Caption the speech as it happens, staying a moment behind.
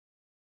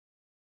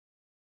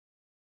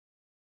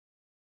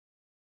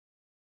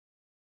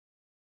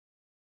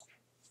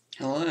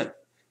Hello.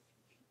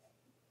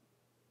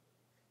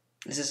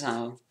 This is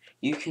how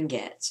you can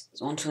get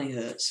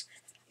 120Hz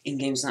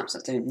in-game snaps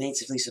that don't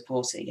natively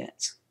support it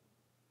yet.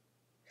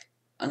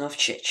 Enough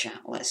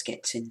chit-chat, let's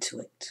get into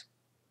it.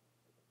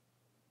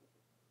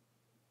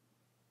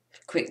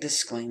 Quick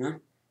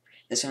disclaimer,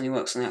 this only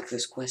works on the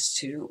Oculus Quest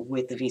 2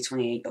 with the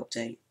V28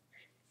 update.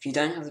 If you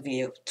don't have the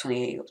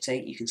V28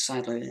 update, you can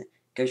sideload it.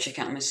 Go check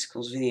out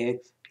Mystical's video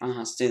on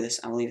how to do this,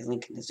 I will leave a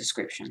link in the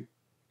description.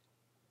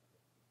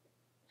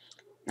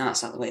 Now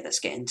that's out of the way, let's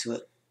get into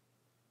it.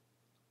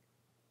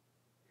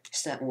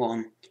 Step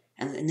 1.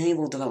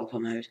 Enable developer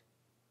mode.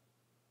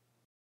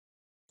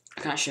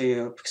 I can't show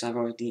you because I've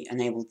already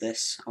enabled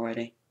this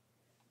already.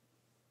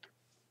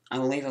 I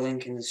will leave a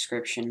link in the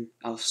description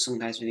of some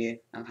guy's video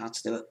of how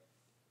to do it.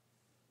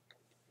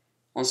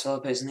 Once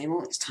developer is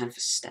enabled, it's time for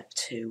step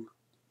 2.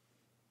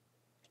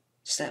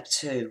 Step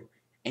 2.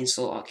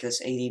 Install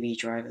Oculus ADB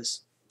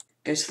Drivers.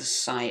 Go to the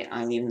site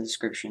I leave in the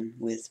description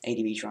with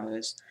ADB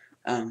Drivers.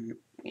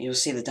 You'll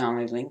see the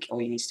download link.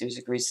 All you need to do is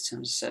agree to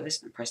terms of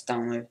service and press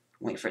download and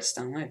wait for it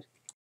to download.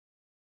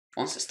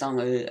 Once it's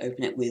downloaded,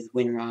 open it with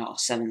WinRAR or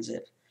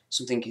 7-zip,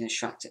 something you can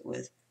extract it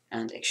with,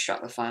 and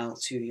extract the file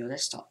to your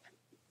desktop.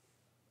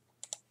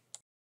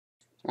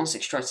 Once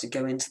extracted,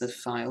 go into the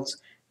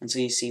files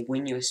until you see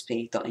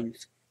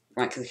winusb.inf.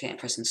 Right click it and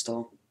press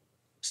install.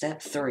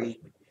 Step 3.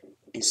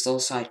 Install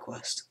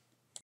SideQuest.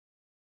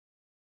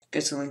 Go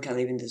to the link I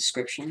leave in the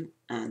description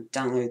and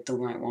download the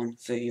right one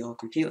for your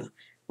computer,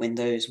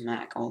 Windows,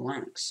 Mac or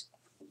Linux.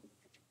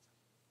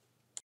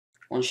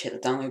 Once you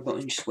hit the download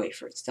button, just wait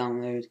for it to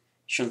download.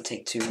 Shouldn't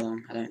take too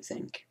long, I don't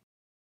think.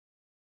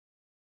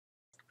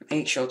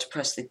 Make sure to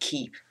press the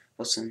keep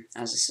button,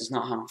 as this is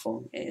not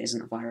harmful, it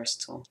isn't a virus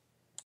at all.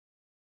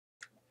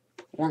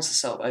 Once the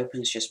setup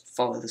opens, just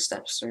follow the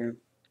steps through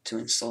to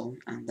install,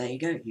 and there you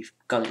go, you've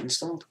got it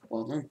installed.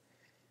 Well done.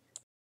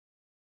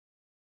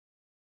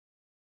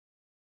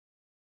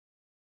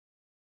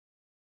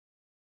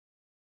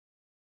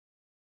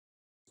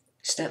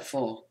 Step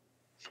 4.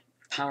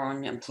 Power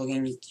on and plug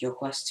in your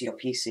Quest to your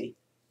PC.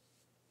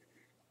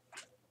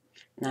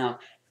 Now,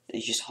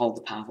 you just hold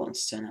the power button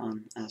to turn it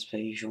on, as per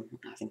usual.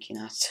 I think you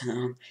know how to turn it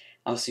on.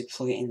 Obviously,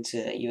 plug it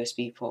into a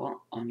USB port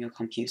on your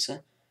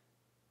computer,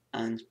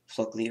 and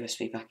plug the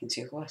USB back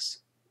into your Quest.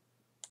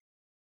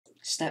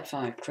 Step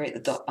 5. Create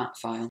the .bat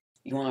file.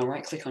 You want to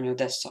right click on your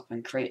desktop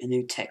and create a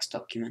new text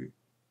document.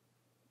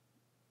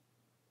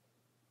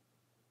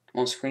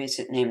 Once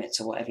created, name it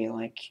to whatever you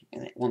like,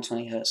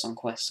 120Hz on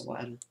Quest or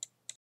whatever.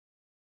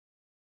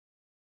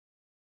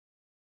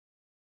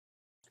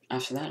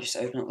 After that, just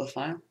open up the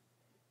file.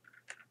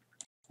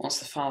 Once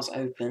the file's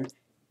open,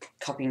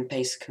 copy and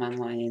paste the command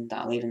line in that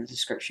I'll leave in the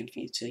description for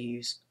you to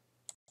use.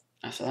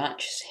 After that,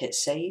 just hit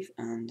save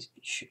and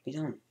it should be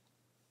done.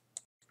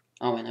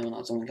 Oh wait, no, we're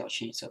not done, we've got to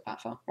change it to a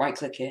bat file. Right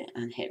click it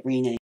and hit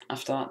rename.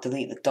 After that,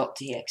 delete the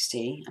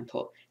 .txt and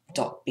put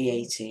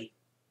 .bat,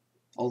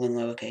 all in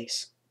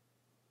lowercase.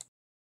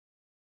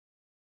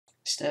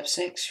 Step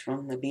 6,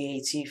 run the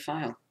BAT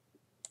file.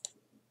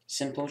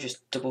 Simple,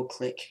 just double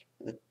click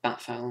the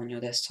bat file on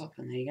your desktop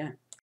and there you go.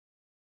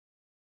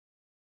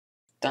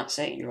 That's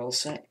it, you're all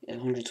set,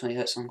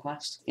 120Hz on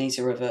Quest. If you need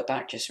to revert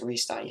back, just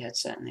restart your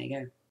headset and there you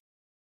go.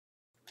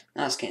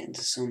 Now let's get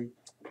into some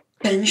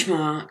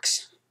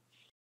benchmarks.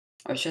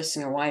 I was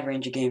testing a wide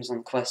range of games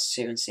on Quest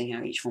 2 and seeing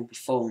how each one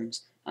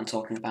performs and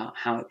talking about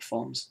how it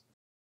performs.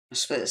 I've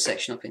split the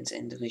section up into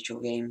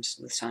individual games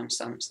with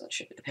timestamps that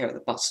should appear at the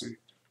bottom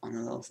on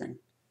the little thing.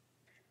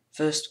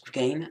 First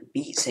game,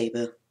 Beat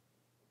Saber.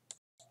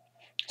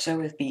 So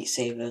with Beat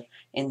Saber,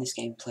 in this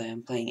gameplay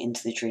I'm playing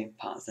Into the Dream,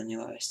 part of the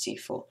new OST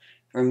for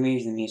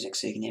remove the music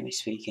so you can hear me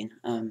speaking.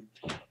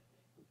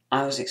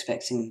 I was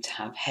expecting to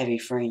have heavy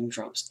frame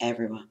drops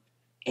everywhere.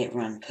 It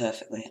ran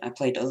perfectly. I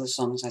played other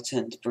songs, I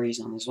turned the breeze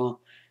on as well.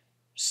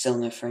 Still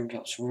no frame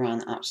drops,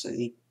 ran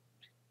absolutely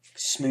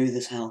smooth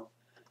as hell.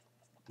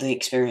 The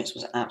experience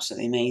was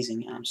absolutely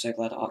amazing. I'm so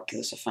glad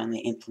Oculus are finally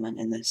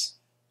implementing this.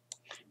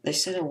 They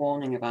said a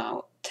warning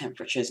about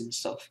temperatures and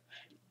stuff.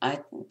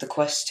 The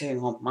Quest 2,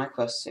 or my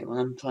Quest 2, when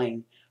I'm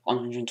playing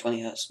on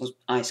 120Hz, was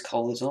ice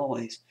cold as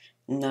always.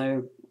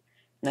 No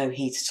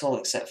heat at all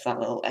except for that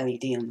little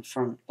LED on the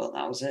front, but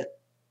that was it.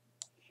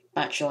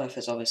 Battery life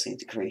has obviously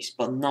decreased,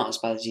 but not as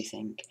bad as you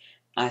think.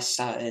 I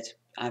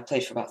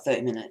played for about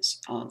 30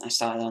 minutes. I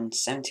started on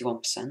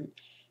 71%,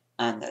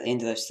 and at the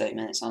end of those 30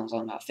 minutes I was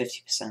on about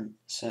 50%,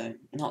 so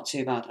not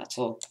too bad at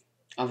all.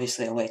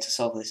 Obviously a way to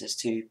solve this is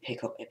to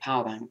pick up a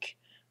power bank.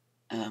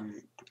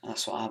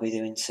 That's what I'll be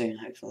doing soon,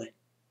 hopefully.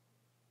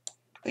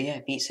 But yeah,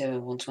 Beat Saber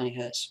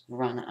 120Hz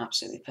ran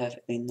absolutely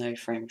perfectly, no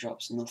frame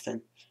drops,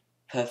 nothing.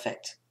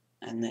 Perfect,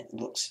 and it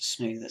looks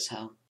smooth as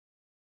hell.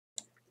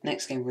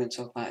 Next game we're going to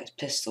talk about is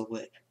Pistol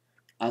Whip.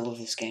 I love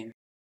this game.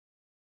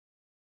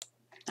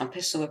 Now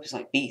Pistol Whip is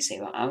like Beat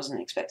Saber. I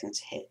wasn't expecting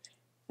to hit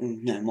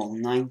no more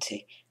than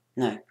 90.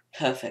 No,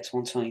 perfect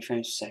 120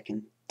 frames per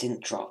second,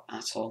 didn't drop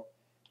at all,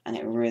 and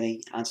it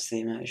really adds to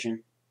the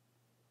immersion.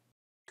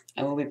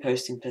 I will be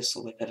posting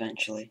Pistol Whip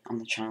eventually on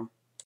the channel.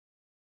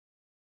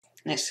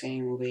 Next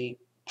game will be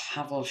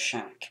Pavlov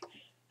Shack,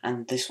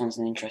 and this one's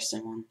an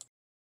interesting one.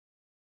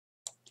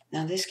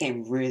 Now this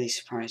game really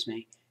surprised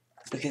me,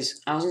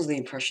 because I was under the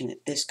impression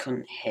that this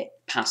couldn't hit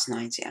past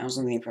 90. I was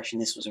under the impression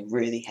this was a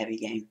really heavy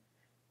game.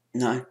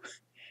 No,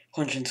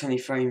 120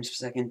 frames per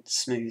second,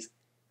 smooth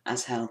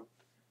as hell,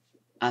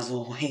 as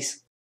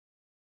always.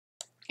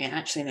 It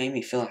actually made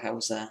me feel like I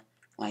was there.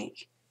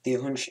 Like, the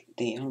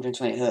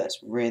 120 Hz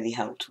really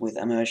helped with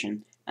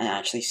immersion, and it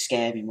actually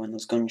scared me when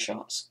those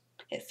gunshots.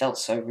 It felt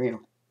so real.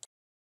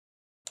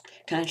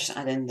 Can I just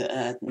add in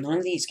that none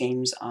of these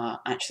games are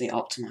actually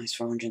optimized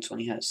for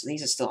 120 Hz, so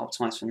these are still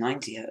optimized for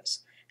 90 Hz,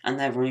 and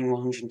they're running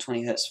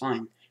 120 Hz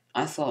fine.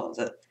 I thought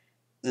that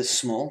the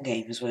small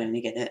games would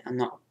only get it, and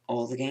not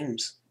all the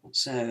games.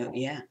 So,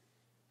 yeah,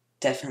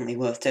 definitely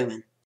worth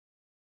doing.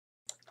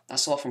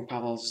 That's all from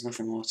Pavlov. There's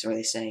nothing more to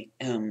really say.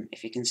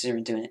 If you're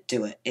considering doing it,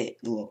 do it. It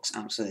looks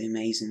absolutely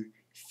amazing.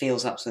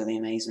 Feels absolutely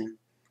amazing.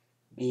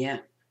 Yeah,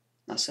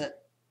 that's it.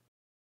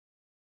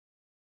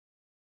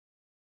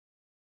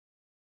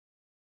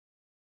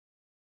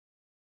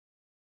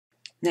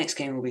 Next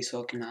game we'll be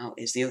talking about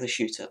is the other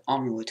shooter,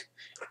 Onward,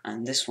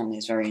 and this one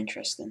is very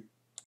interesting.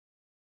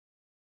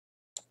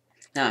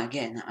 Now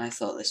again, I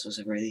thought this was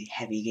a really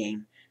heavy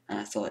game, and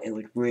I thought it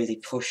would really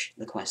push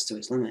the Quest to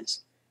its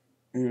limits.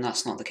 And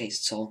that's not the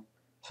case at all.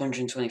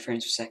 120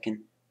 frames per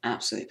second,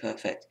 absolutely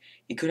perfect.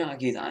 You could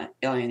argue that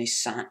I only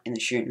sat in the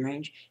shooting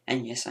range,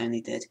 and yes, I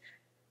only did,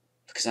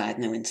 because I had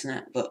no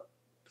internet, but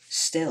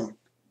still,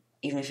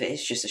 even if it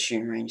is just a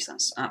shooting range,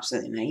 that's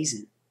absolutely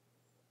amazing.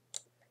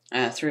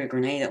 I threw a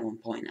grenade at one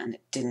point, and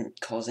it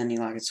didn't cause any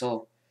lag at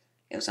all.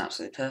 It was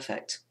absolutely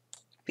perfect.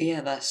 But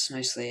yeah, that's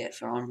mostly it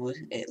for Onward.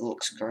 It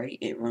looks great,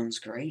 it runs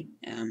great.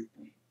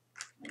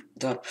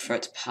 Do I prefer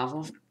it to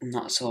Pavlov?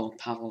 Not at all.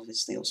 Pavlov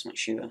is the ultimate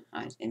shooter,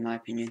 in my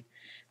opinion.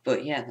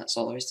 But yeah, that's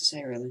all there is to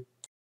say, really.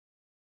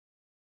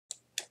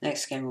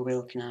 Next game we'll be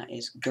looking at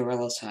is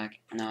Gorilla Tag.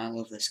 Now, I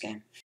love this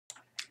game.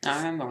 Now, I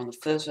remember on the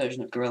first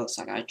version of Gorilla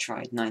Tag, I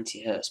tried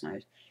 90 Hz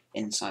mode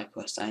in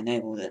SideQuest. I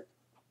enabled it,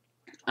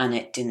 and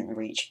it didn't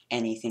reach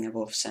anything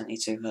above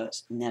 72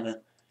 Hz.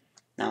 Never.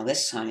 Now,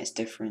 this time it's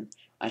different.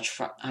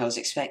 I was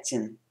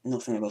expecting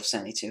nothing above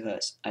 72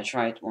 Hz. I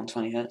tried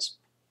 120 Hz.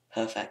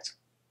 Perfect.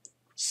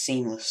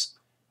 Seamless.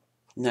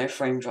 No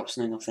frame drops,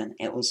 no nothing.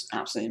 It was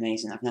absolutely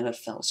amazing. I've never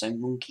felt so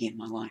monkey in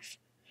my life.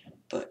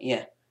 But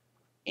yeah,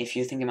 if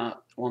you're thinking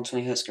about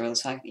 120 Hz Gorilla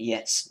Tag,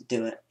 yes,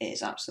 do it. It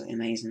is absolutely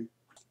amazing.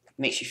 It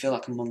makes you feel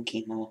like a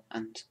monkey more,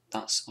 and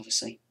that's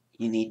obviously,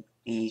 you need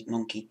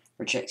monkey.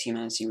 Reject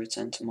humanity,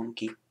 return to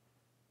monkey.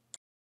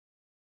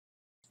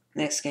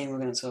 Next game we're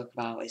going to talk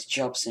about is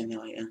Job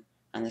Simulator,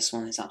 and this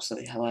one is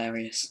absolutely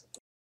hilarious.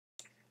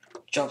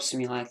 Job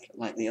Simulator,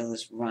 like the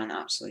others, ran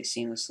absolutely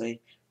seamlessly.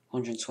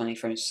 120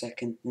 frames per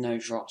second, no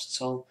drops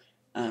at all.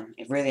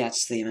 It really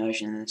adds to the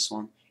immersion in this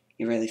one.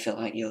 You really feel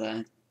like you're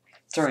there,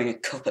 throwing a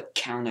cup at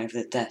Karen over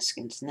the desk,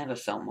 and it's never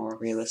felt more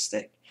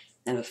realistic.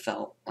 Never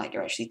felt like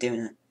you're actually doing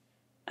it.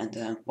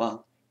 And,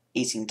 well,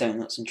 eating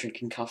donuts and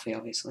drinking coffee,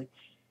 obviously.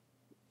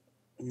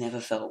 Never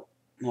felt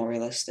more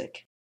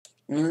realistic.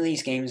 None of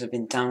these games have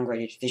been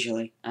downgraded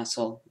visually at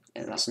all.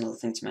 That's another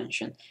thing to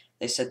mention.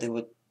 They said they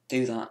would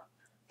do that,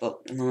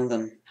 but none of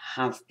them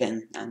have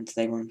been, and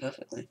they run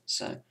perfectly.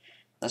 So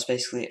that's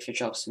basically it for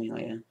Job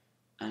Simulator,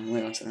 and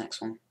we're on to the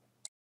next one.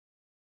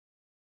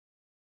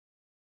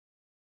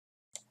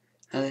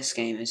 Now, this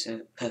game is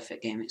a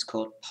perfect game. It's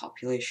called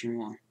Population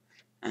 1,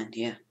 and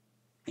yeah,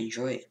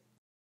 enjoy it.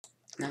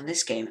 Now,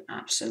 this game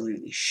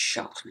absolutely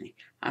shocked me.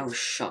 I was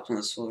shocked when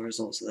I saw the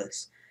results of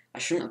this. I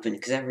shouldn't have been,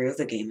 because every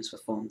other game has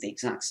performed the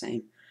exact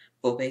same.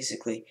 But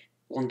basically,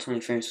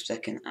 120 frames per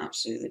second,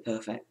 absolutely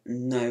perfect.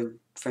 No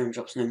frame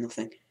drops, no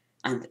nothing.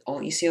 And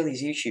you see all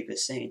these YouTubers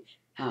saying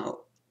how,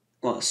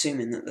 well,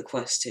 assuming that the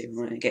Quest 2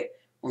 will only get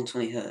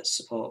 120 Hz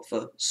support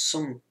for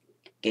some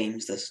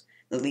games,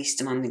 the least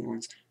demanding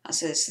ones. I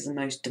say this is the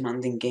most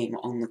demanding game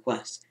on the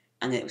Quest,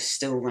 and it will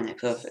still run it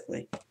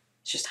perfectly.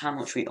 It's just how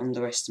much we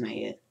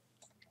underestimate it.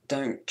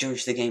 Don't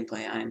judge the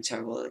gameplay. I am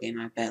terrible at the game.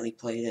 I barely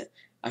played it.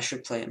 I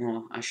should play it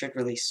more. I should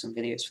release some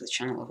videos for the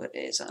channel of it. It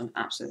is an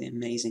absolutely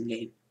amazing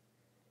game.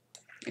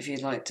 If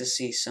you'd like to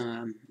see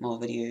some more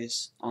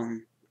videos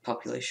on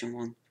Population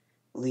 1,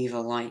 leave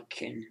a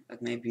like and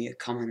maybe a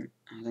comment.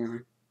 I don't know.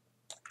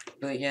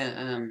 But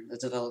yeah, the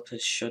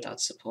developers should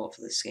add support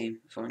for this game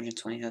for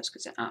 120 Hz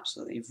because it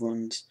absolutely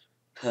runs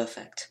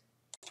perfect.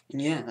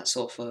 And yeah, that's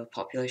all for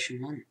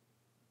Population 1.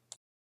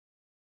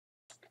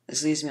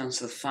 This leads me on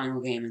to the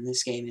final game, and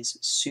this game is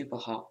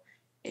SUPERHOT.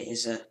 It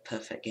is a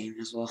perfect game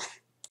as well.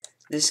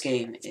 This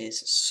game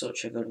is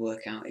such a good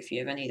workout. If you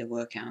ever need a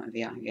workout in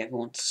VR, if you ever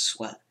want to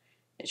sweat,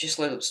 just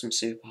load up some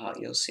SUPERHOT,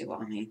 you'll see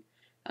what I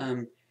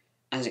mean.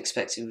 As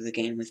expected with a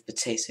game with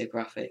potato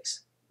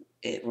graphics,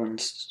 it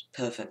runs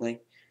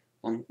perfectly.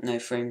 No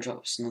frame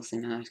drops,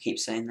 nothing, I keep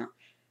saying that.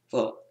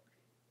 But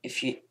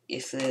if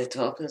the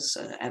developers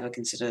ever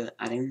consider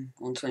adding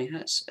 120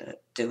 Hz,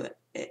 do it.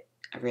 It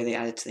really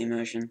added to the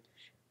immersion.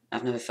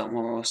 I've never felt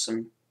more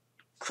awesome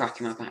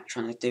cracking my back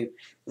trying to do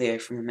Leo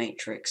from the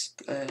Matrix.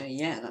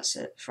 Yeah, that's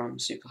it from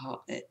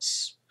SUPERHOT. It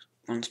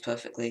runs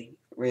perfectly,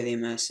 really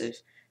immersive.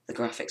 The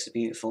graphics are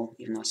beautiful,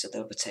 even though I said they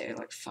were potato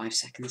like 5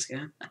 seconds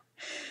ago.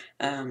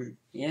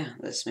 Yeah,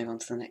 let's move on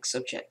to the next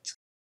subject.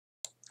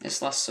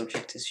 This last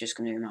subject is just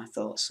going to be my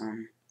thoughts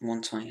on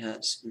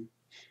 120Hz and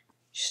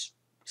just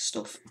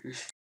stuff.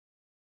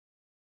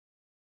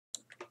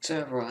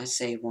 So overall, I'd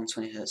say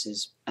 120Hz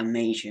is a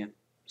major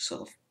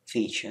sort of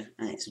feature,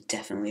 and it's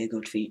definitely a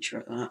good feature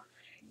at that.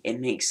 It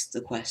makes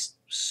the Quest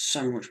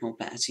so much more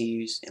better to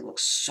use. It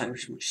looks so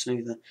much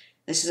smoother.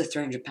 This is a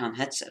 £300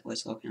 headset we're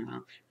talking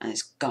about, and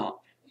it's got,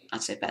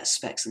 I'd say, better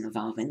specs than the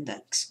Valve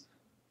Index.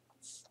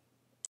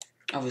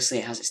 Obviously,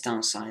 it has its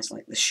downsides,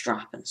 like the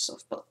strap and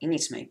stuff, but you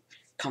need to make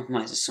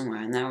compromises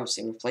somewhere, and they're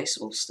obviously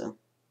replaceable still.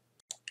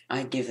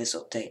 I'd give this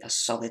update a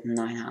solid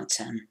 9 out of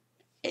 10.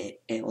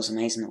 It was an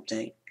amazing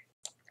update.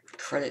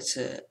 Credit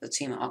to the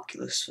team at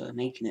Oculus for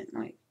making it.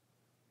 Like,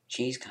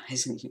 geez,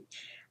 guys,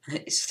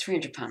 it's a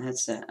 £300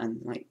 headset, and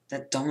like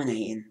they're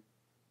dominating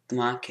the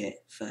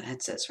market for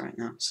headsets right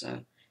now.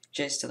 So,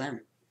 cheers to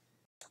them.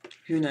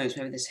 Who knows?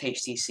 Maybe this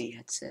HTC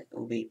headset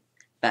will be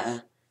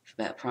better for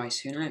better price.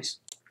 Who knows?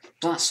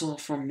 But that's all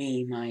from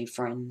me, my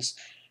friends.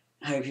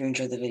 I hope you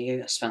enjoyed the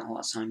video. I spent a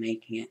lot of time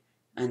making it,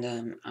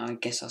 and I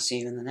guess I'll see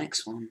you in the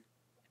next one.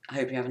 I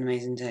hope you have an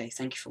amazing day.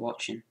 Thank you for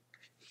watching.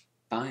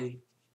 Bye.